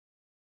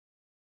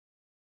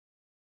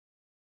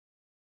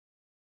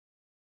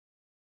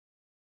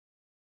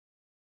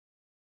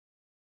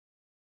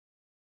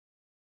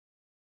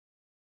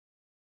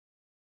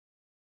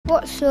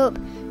what's up?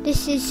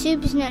 This is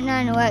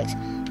SuperSnake9OX,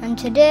 and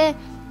today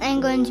I'm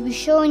going to be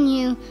showing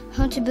you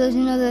how to build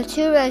another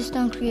 2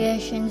 redstone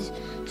creations.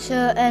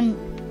 So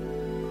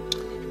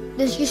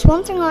there's just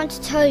one thing I want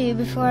to tell you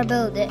before I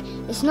build it.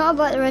 It's not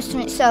about the redstone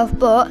itself,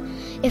 but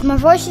if my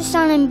voice is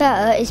sounding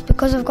better, it's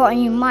because I've got a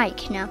new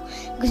mic now.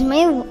 Because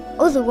my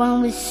other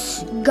one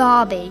was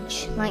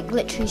garbage, like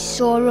literally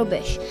so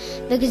rubbish,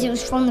 because it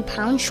was from the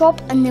pound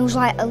shop and there was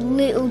like a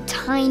little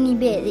tiny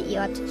bit that you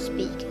had to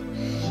speak.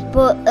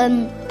 But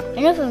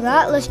enough of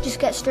that, let's just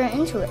get straight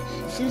into it.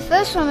 So the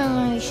first one I'm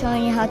going to be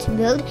showing you how to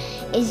build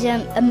is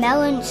a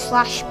melon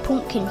 /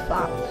 pumpkin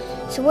farm.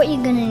 So what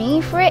you're going to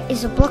need for it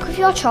is a block of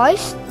your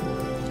choice,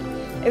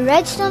 a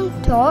redstone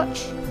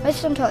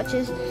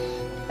torches,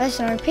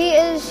 redstone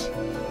repeaters,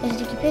 a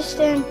sticky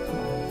piston,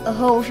 a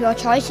hole of your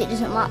choice, it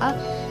doesn't matter.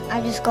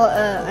 I just got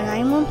an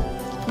iron one.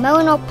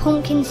 Melon or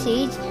pumpkin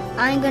seeds.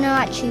 I'm going to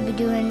actually be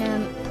doing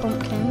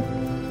pumpkin,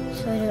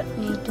 so I don't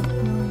need the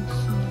melon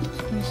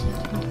seeds.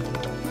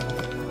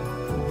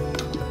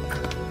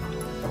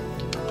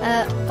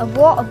 A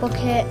water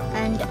bucket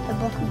and a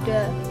block of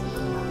dirt.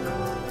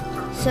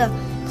 So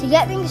to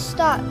get things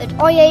started,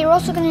 oh yeah, you're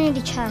also going to need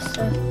a chest,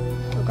 so I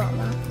forgot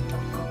that.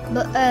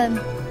 But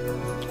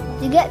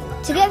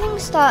to get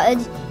things started,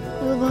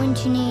 you're going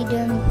to need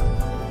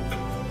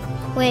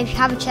if you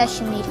have a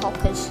chest, you'll need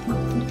hoppers.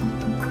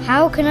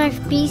 How can I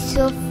be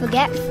so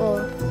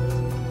forgetful?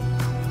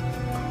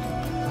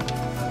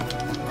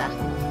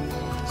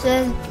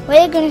 So what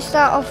you're going to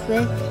start off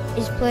with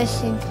is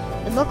placing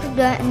the block of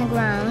dirt in the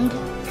ground,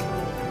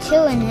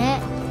 tilling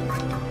it,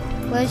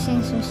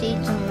 placing some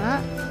seeds on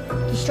that,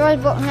 destroy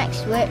the block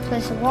next to it,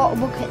 place a water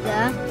bucket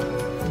there,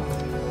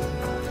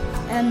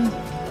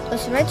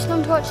 place a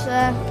redstone torch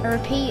there, a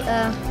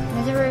repeater,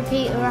 another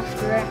repeater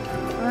after it,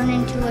 run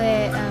into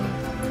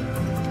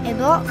a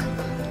block,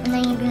 and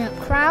then you're going to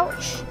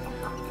crouch,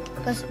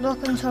 place a block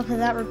on top of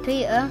that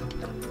repeater.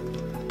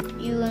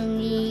 You will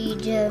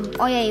need, you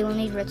will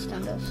need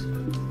redstone dust.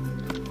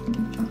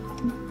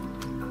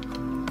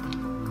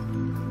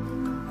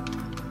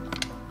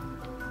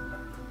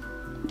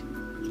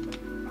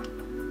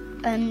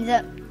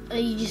 That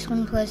you just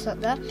want to place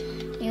that there.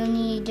 You'll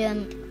need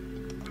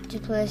to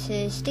place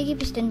a sticky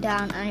piston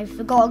down, and I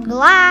forgot a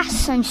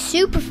glass. I'm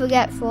super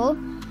forgetful.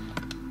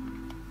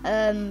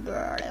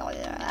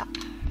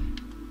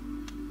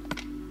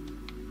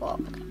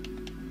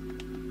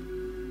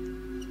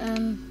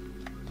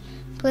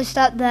 Place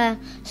that there.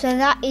 So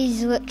that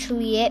is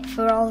literally it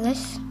for all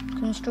this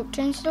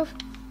construction stuff.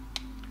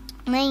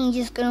 And then you're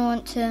just gonna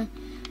want to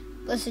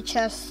place a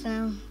chest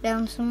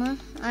down somewhere.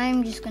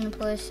 I'm just gonna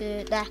place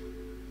it there.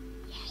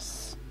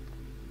 Yes.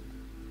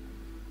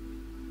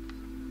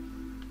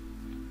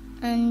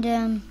 And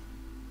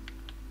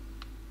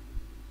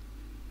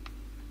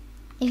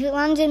if it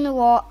lands in the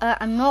water,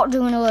 I'm not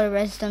doing a lot of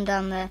redstone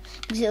down there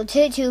because it'll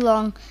take too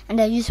long, and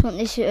I just want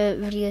this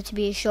video to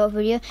be a short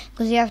video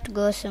because you have to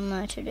go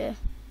somewhere to do.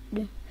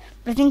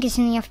 But I think it's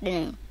in the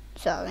afternoon,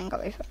 so I think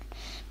I'll be fine.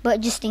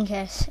 But just in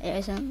case it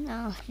isn't,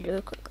 I'll have to do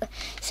it quickly.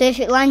 So if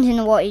it lands in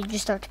the water, you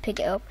just have to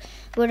pick it up.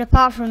 But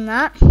apart from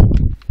that,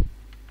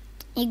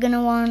 you're going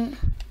to want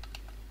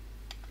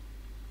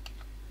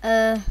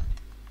a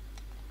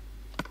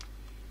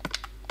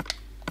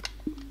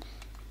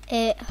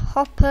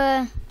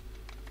hopper.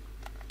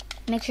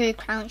 Make sure you're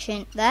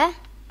crouching there,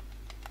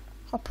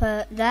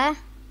 hopper there,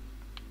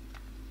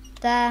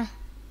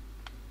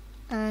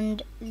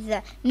 and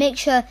there. Make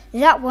sure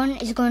that one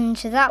is going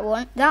into that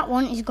one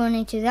is going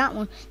into that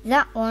one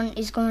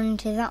is going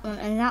into that one,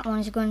 and that one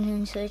is going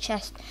into the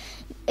chest.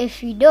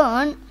 If you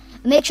don't,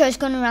 make sure it's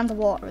going around the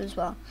water as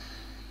well.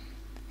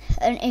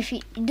 And if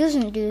it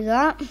doesn't do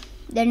that,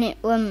 then it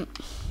will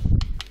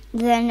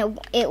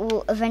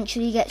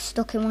eventually get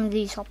stuck in one of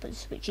these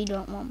hoppers, which you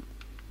don't want.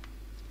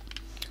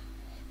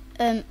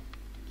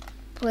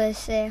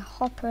 Place a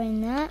hopper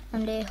in there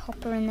and a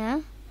hopper in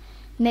there.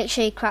 Make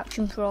sure you're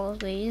crouching for all of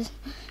these.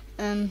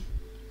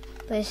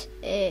 Place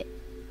a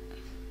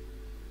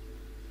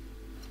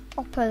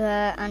hopper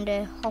there and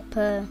a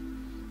hopper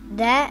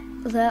there,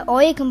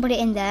 or you can put it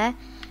in there.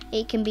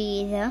 It can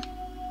be either.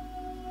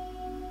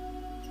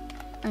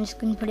 I'm just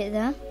going to put it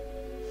there.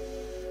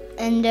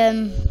 And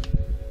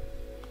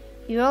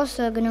you're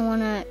also going to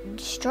want to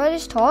destroy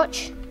this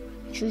torch,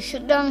 which will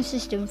shut down the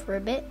system for a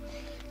bit.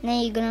 And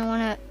then you're going to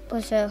want to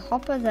place a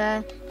hopper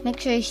there, make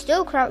sure you're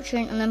still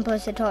crouching, and then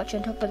place a torch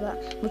on top of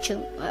that, which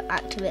will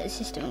activate the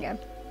system again.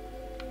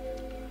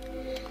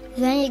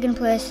 Then you're going to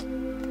place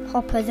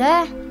hopper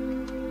there,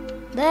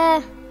 and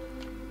there.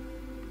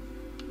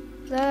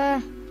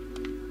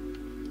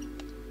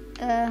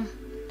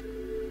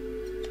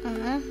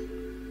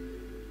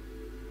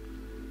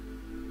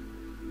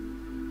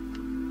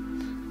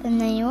 And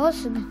then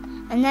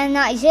and then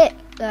that is it,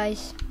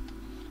 guys.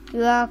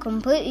 You are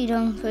completely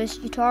done for this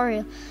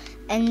tutorial,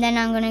 and then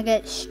I'm going to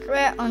get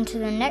straight onto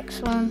the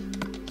next one.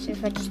 So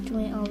if I just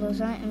delete all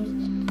those items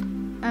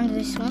and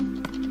this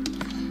one,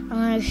 I'm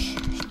going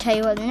to tell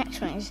you what the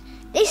next one is.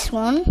 This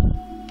one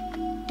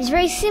is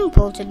very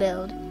simple to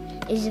build.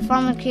 is the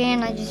farmer key,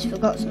 and I just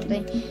forgot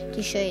something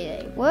to show you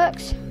that it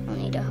works. I'll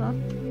need a hoe.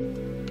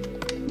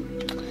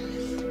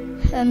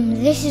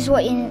 This is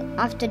what you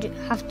have to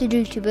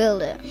do to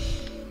build it.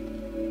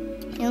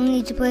 You'll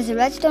need to place a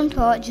redstone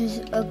torch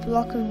as a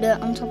block of dirt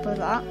on top of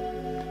that.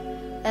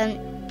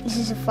 This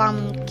is a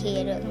farming key,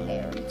 I don't think I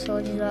already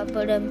told you that,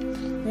 but then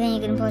you're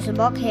going to place a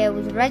block here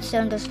with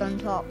redstone dust on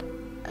top,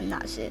 and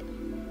that's it.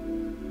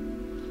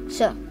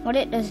 So, what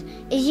it does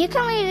is you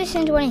can lead this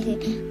into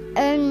anything.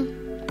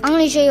 I'm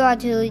going to show you how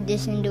to lead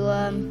this into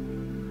a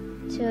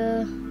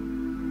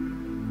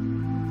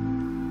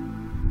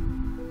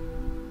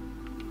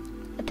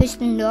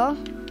piston door.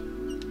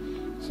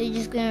 So you're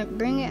just going to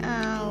bring it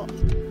out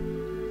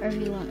wherever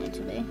you want it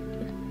to be.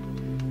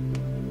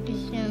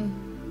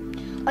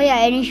 Oh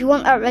yeah, and if you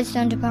want that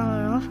redstone to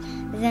power off,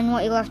 then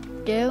what you'll have to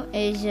do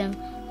is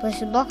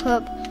place a block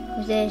up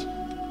with a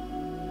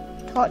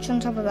torch on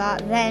top of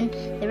that, then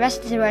the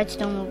rest of the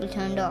redstone will be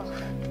turned off.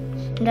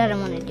 And I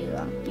don't want to do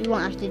that. You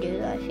won't have to do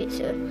that if it's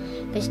a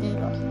piston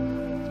door.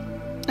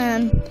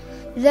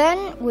 Then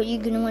what you're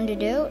going to want to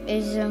do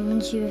is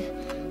once you're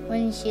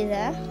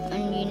there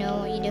and you know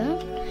what you're doing,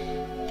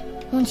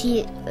 once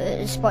you hit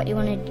the spot you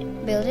want to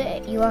build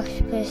it, you have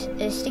to place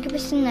a sticky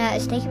piston there, a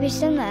sticky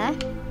piston there,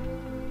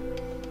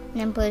 and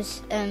then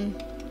place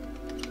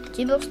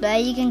 2 blocks there.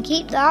 You can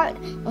keep that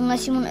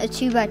unless you want a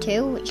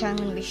 2x2, which I'm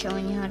going to be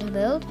showing you how to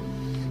build.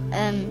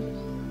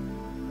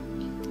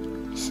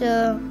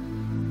 So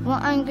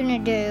what I'm going to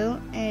do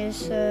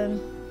is I'm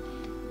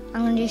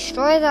going to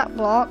destroy that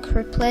block,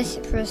 replace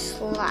it for a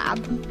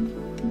slab,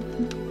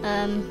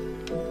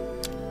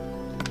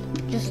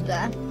 just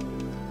there.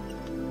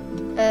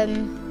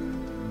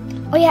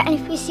 Oh yeah, and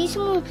if we see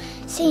someone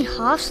saying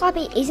half slab,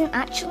 it isn't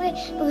actually,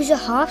 because a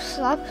half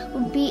slab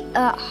would be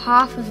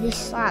half of this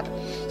slab.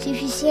 So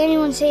if you see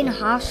anyone saying a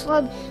half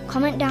slab,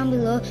 comment down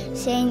below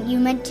saying you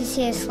meant to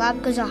say a slab,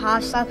 because a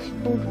half slab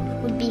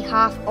would be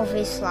half of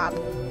his slab.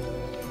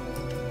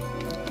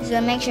 So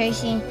make sure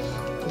if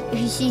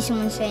you see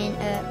someone saying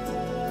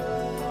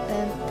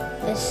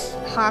this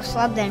half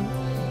slab, then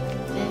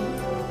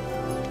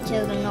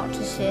tell them not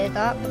to say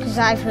that, because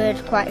I've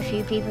heard quite a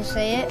few people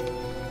say it.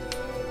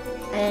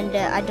 And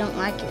I don't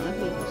like it when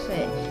people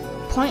say it.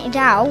 Pointed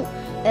out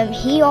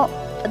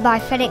by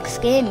FedEx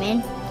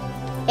Gaming,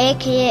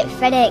 aka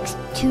FedEx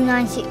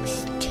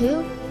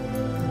 2962,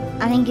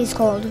 I think it's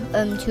called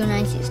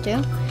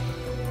 2962,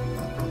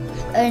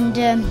 and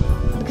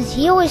because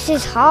he always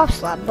says half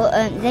slab, but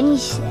then he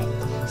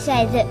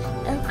said that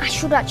I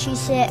should actually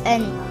say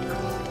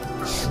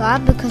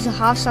slab, because a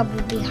half slab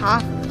would be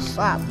half of a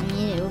slab. I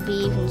mean, it would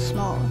be even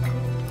smaller.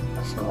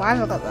 So why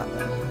have I got that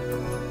there?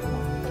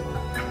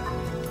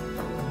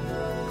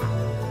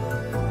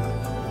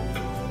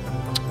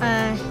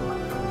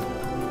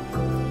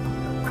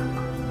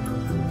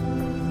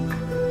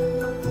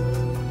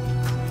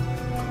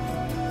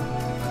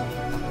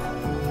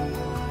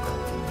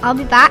 I'll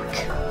be back.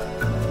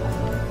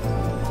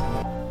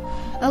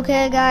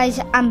 Okay guys,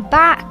 I'm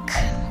back,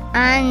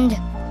 and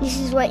this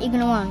is what you're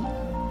gonna want.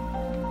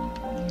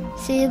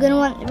 So you're gonna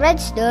want the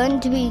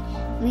redstone to be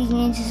leading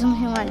into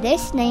something like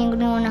this, and then you're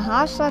gonna want a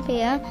half slab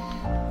here.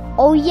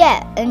 Oh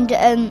yeah, and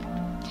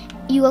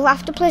you will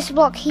have to place a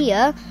block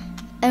here,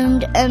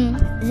 and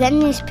then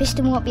this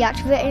piston won't be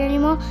activated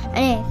anymore,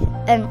 and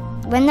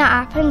when that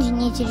happens you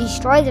need to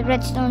destroy the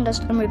redstone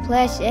dust and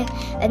replace it,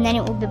 and then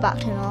it will be back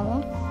to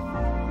normal.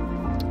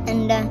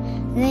 And then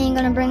you're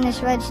going to bring this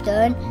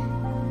redstone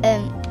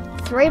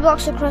 3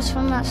 blocks across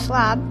from that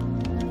slab,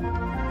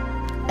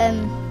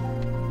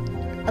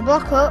 a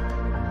block up,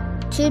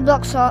 2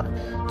 blocks on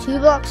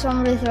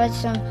with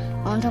redstone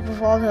on top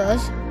of all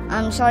those.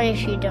 I'm sorry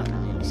if you don't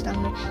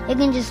understand me. You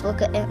can just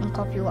look at it and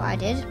copy what I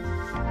did.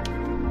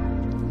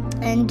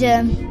 And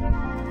then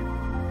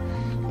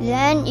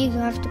you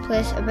have to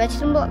place a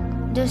redstone block,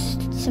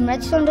 some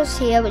redstone dust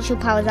here, which will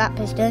power that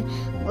piston,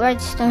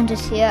 redstone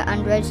dust here,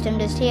 and redstone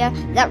dust here.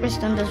 That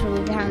redstone dust will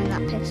be powering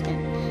that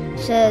piston.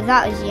 So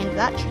that is the end of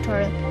that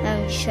tutorial. Let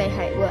me just show you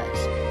how it works.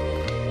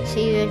 So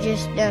you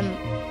just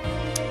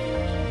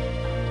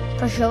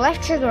push your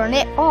left trigger on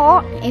it,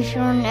 or if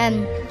you're on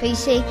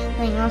PC,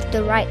 then you have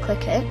to right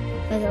click it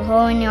with a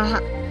hoe in your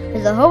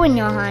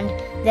hand.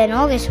 Then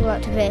all this will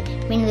activate,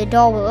 meaning the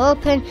door will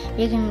open.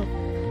 You can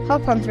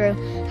hop on through,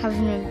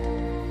 having the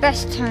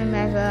best time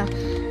ever,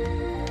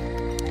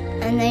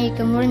 and then you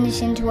can run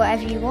this into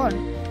whatever you want.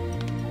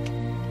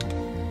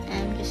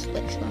 Just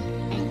literally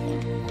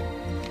anything.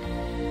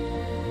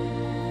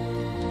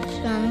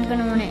 So I'm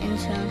gonna run it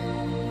into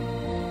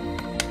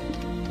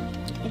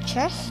a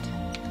chest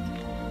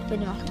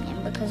with nothing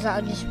in, because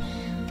that'll just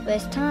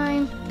waste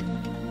time.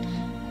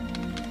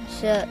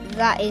 So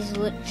that is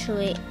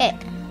literally it.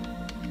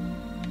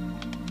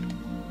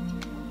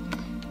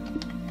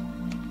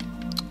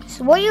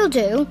 So what you'll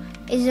do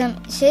is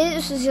say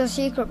this is your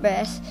secret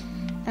base.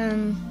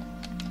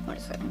 What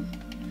is it?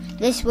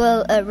 This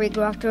will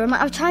regrow after a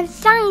matter of time.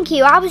 Thank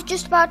you. I was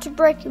just about to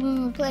break it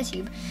and replace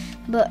you,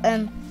 but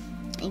it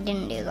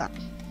didn't do that.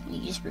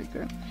 You just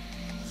regrew.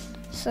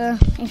 So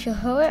if you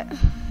hoe it,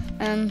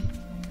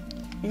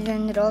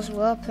 then the doors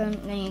will open,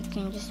 then you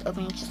can just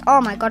open your chest.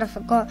 Oh my god, I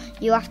forgot,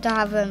 you have to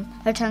have a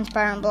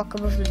transparent block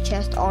above the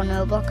chest, or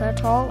no block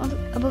at all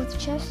above the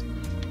chest.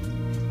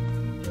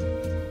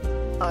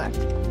 Okay.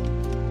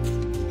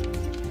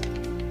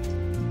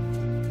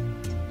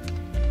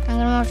 I'm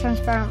gonna have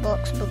transparent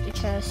blocks above the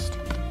chest.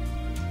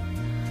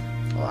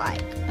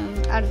 Like,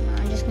 I don't know,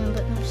 I'm just gonna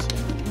put those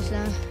ceilings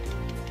there.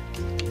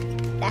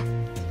 There.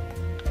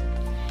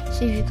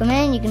 So if you come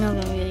in, you can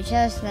open your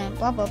chest, then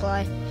blah blah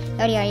blah,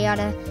 yada yada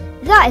yada.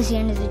 That is the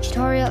end of the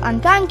tutorial,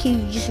 and thank you,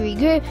 just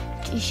regrew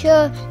to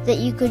show that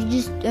you could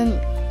just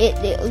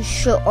it will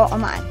shut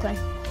automatically.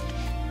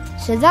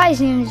 So that is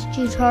the end of the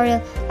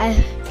tutorials.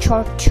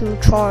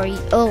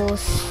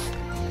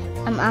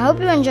 I hope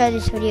you enjoyed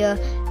this video,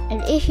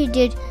 and if you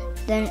did,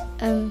 then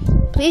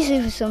please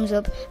leave a thumbs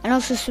up, and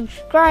also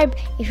subscribe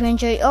if you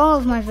enjoy all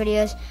of my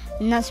videos.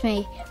 And that's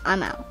me,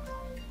 I'm out.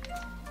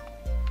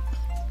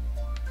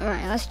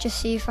 Alright, let's just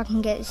see if I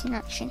can get this in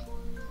action.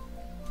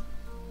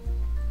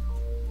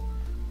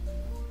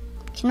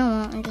 You know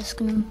what, I'm just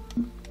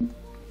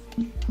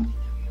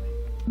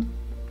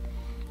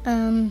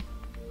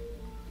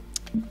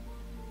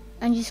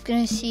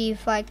gonna see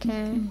if I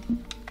can.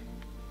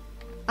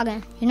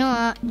 Okay, you know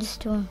what,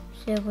 just to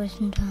save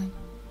wasting time.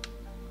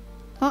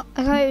 Oh,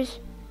 I thought it was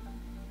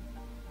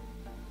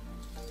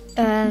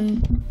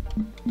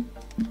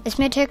this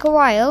may take a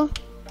while.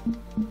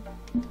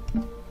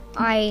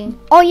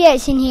 Oh yeah,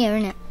 it's in here,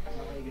 isn't it?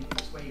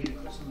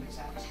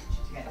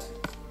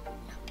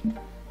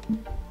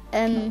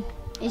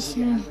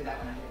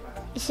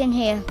 It's in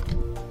here.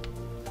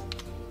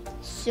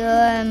 So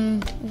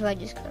if I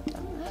just grab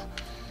that,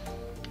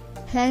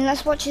 then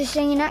let's watch this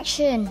thing in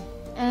action.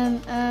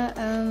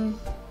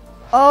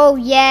 Oh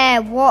yeah,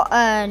 what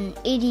an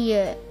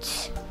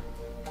idiot.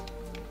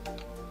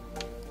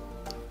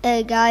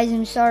 Guys,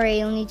 I'm sorry.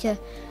 You'll need to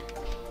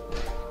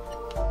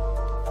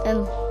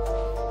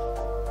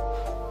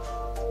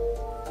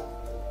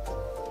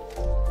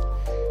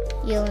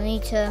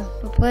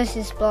replace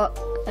this block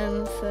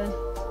for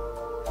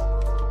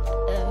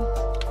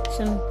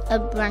a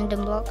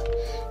random block,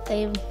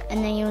 and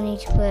then you'll need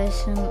to place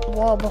some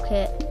water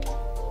bucket.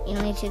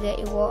 You'll need to get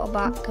your water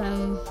back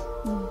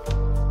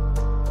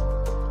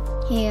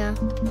here.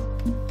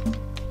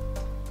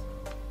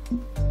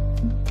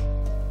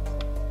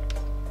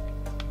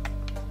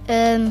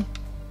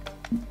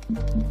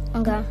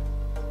 Okay.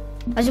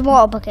 Where's the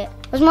water bucket?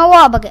 Where's my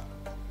water bucket?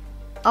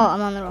 Oh,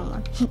 I'm on the wrong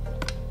one.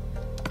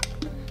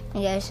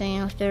 Okay, so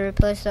you have to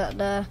replace that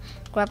there.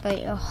 Grab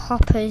your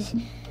hoppers.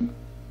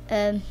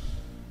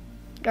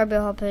 Grab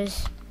your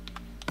hoppers.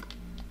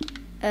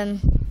 You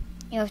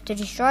have to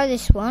destroy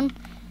this one.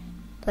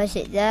 Place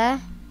it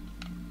there,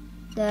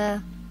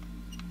 there,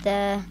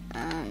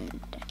 and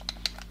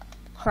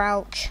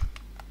crouch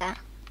there.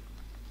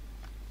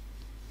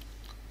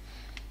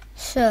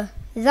 So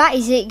that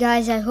is it,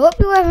 guys. I hope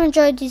you have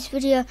enjoyed this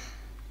video,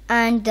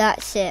 and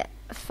that's it.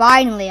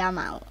 Finally, I'm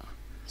out.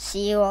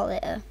 See you all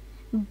later.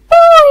 Bye.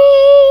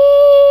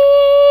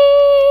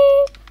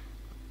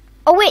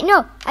 Oh wait,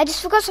 no, I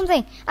just forgot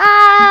something.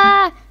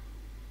 I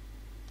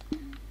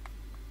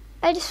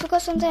just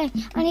forgot something.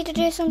 I need to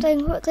do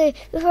something quickly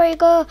before you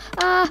go.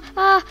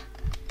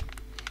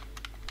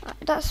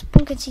 That's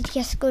bunker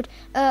CTS good.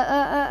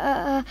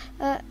 Oh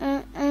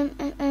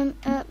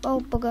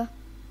bugger.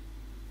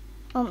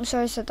 Oh, I'm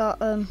sorry, I said that.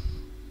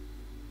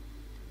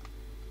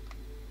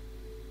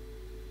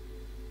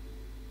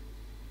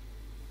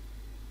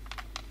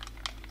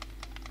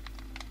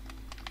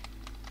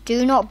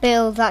 Do not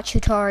build that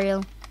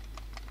tutorial.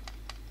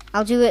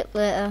 I'll do it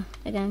later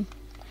again.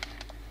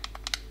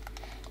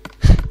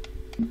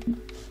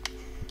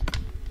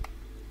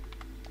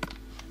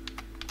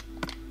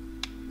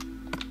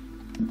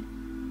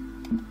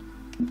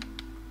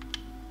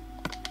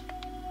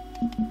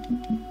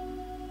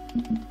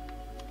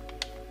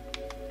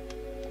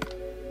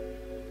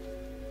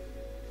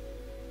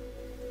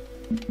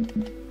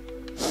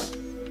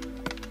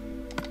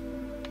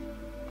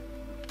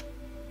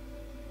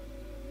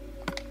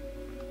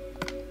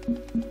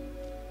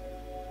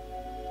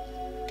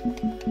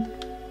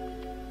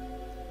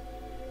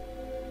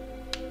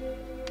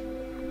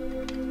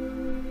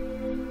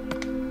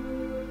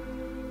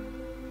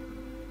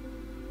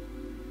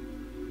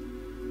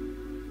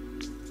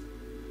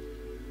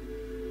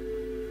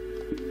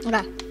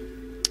 Okay.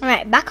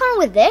 Alright, back on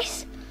with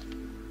this.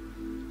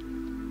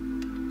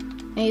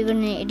 What you're gonna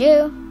need to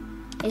do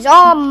is,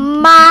 oh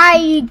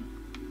my,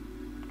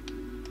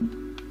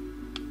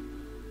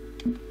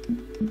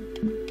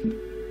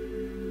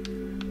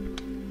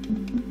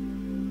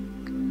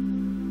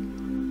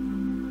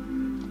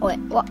 wait,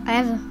 what? I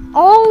have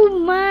oh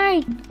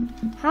my,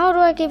 how do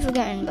I keep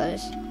forgetting about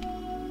this?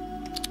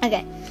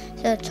 Okay,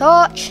 so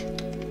torch,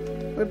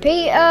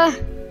 repeater,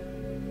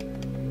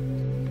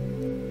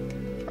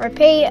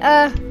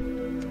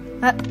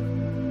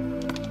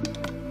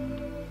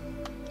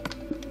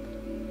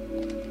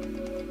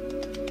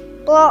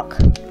 block,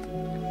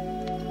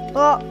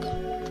 up,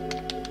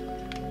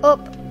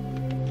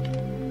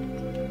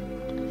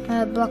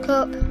 block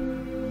up.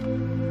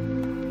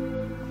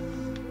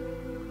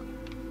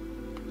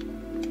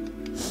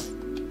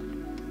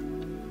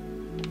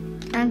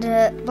 And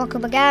block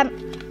up again.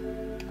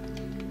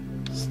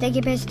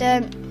 Sticky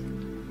piston.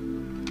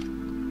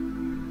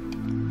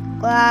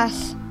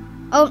 Glass.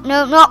 Oh,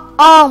 no, no.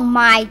 Oh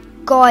my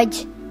god.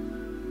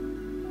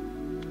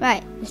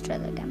 Right, let's try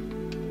that again.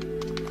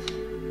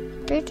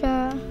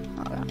 Peter.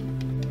 Okay.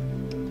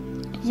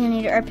 You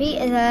need a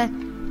repeater there.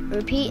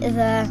 Repeater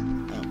there.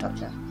 And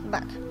doctor.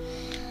 Back.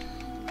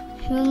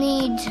 You'll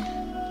need.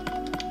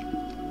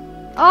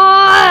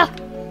 Oh!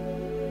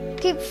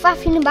 Keep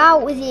faffing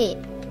about with it.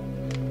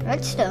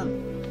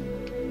 Redstone.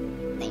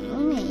 Then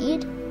you'll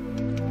need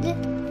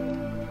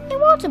the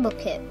water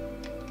bucket.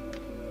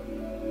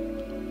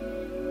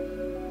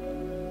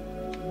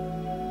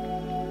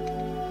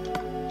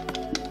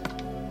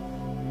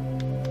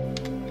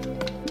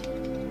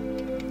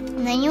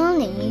 And then you will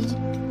need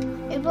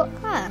a block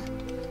there.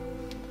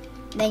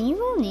 Then you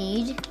will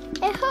need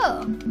a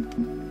hoe.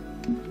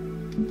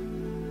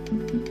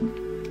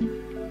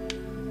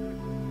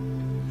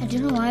 I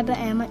don't know why, but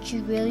I am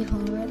actually really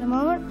hungry at the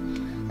moment.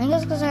 I think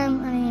that's because I'm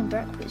having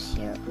breakfast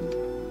here.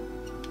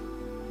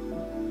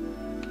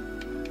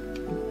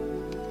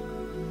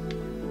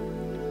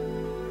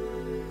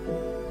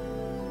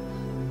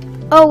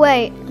 Oh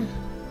wait.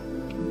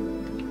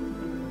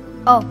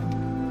 Oh.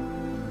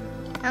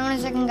 Hang on a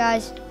second,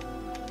 guys.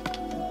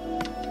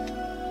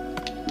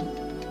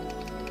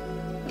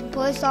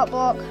 Place that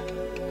block.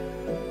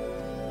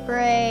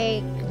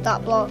 Break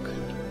that block.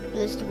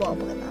 There's the wall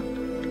bucket now.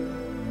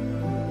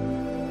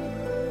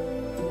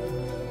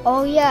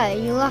 Oh yeah,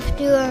 you'll have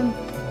to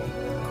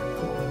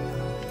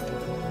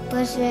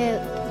place a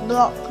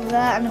block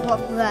there and a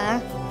block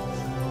there.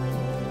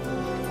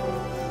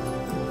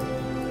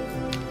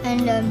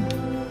 And then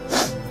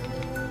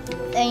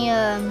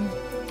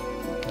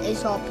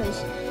it's all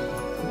place.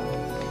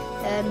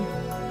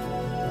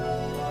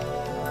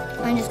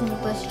 I'm just gonna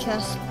place a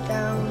chest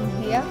down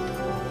here.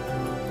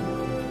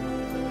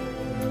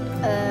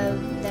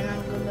 Then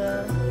I'm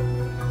gonna.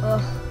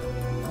 Oh,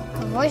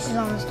 my voice is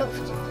almost up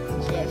for some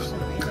reason.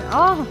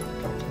 Oh.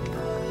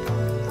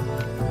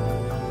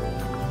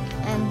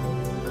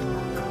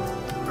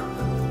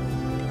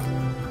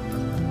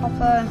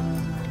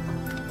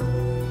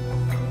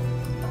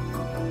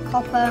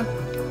 Copper.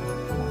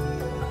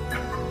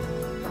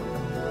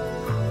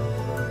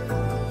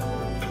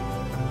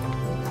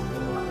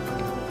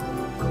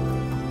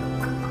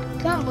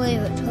 Can't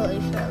believe it totally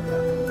failed that.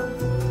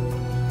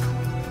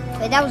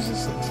 Wait, that was a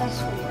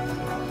successful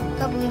one.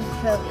 Can't believe it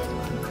failed it.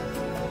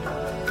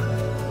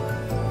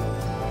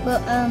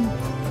 But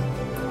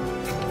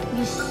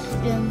just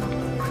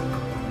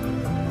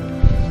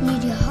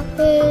need your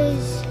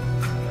hoppers.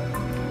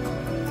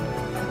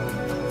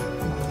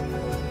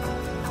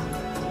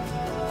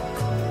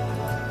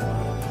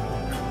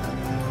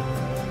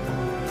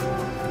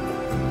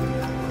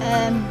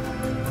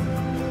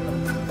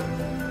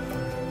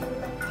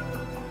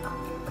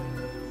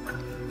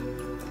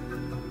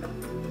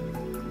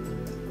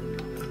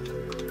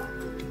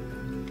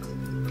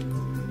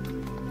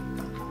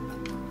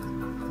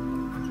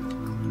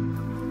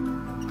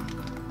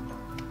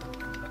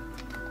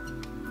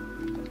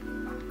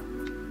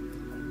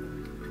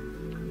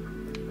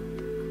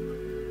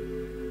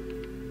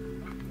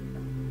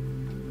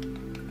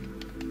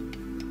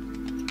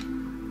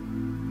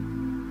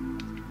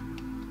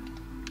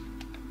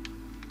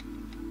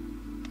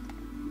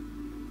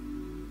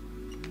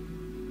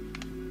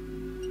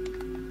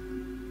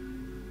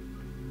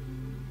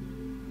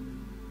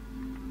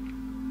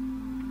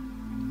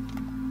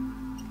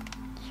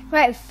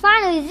 Right,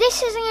 finally,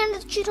 this is the end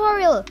of the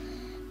tutorial.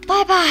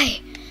 Bye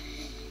bye.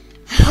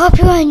 I hope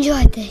you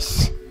enjoyed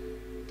this.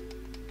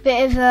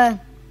 Bit of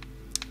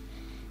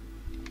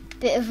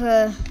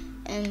a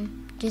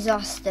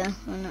disaster.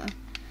 I know.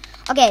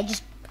 Okay,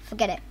 just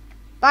forget it.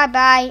 Bye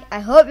bye. I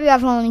hope you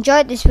everyone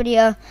enjoyed this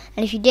video,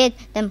 and if you did,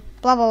 then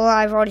blah blah blah.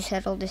 I've already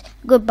said all this.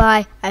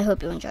 Goodbye. I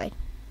hope you enjoyed,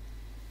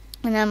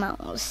 and I'm out.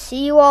 I'll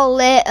see you all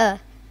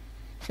later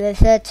for the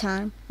third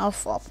time or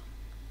fourth.